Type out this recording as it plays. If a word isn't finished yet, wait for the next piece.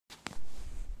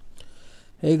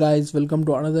Hey guys, welcome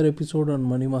to another episode on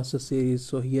Money Master series.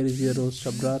 So here is your host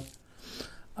Abrar.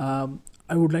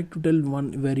 I would like to tell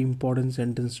one very important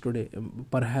sentence today.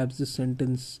 Perhaps this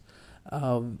sentence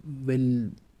uh,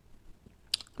 will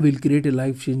will create a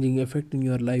life-changing effect in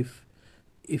your life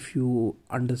if you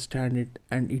understand it,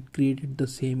 and it created the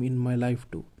same in my life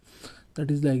too. That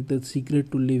is like the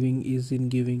secret to living is in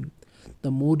giving.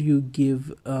 The more you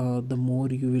give, the more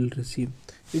you will receive.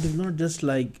 It is not just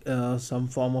like some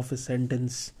form of a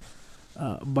sentence,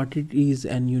 but it is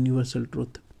an universal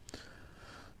truth.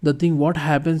 The thing what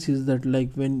happens is that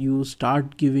like when you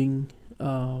start giving,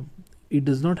 it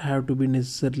does not have to be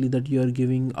necessarily that you are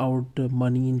giving out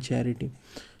money in charity.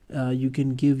 You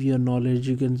can give your knowledge,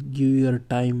 you can give your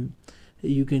time,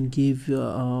 you can give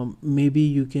maybe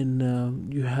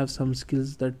you have some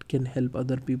skills that can help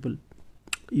other people.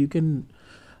 You can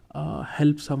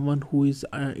help someone who is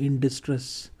in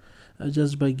distress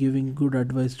just by giving good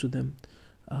advice to them.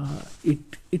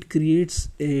 It creates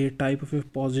a type of a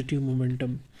positive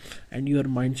momentum, and your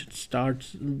mindset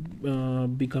starts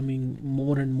becoming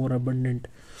more and more abundant.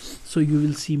 So you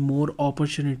will see more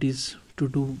opportunities to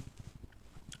do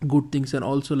good things, and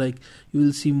also like you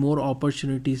will see more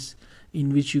opportunities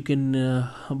in which you can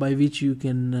by which you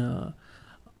can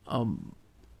um,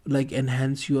 like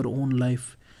enhance your own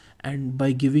life. And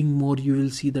by giving more, you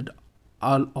will see that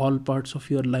all parts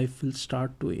of your life will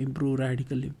start to improve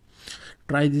radically.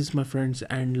 Try this, my friends,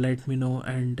 and let me know.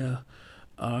 And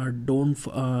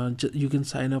don't you can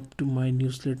sign up to my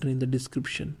newsletter in the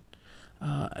description.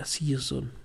 See you soon.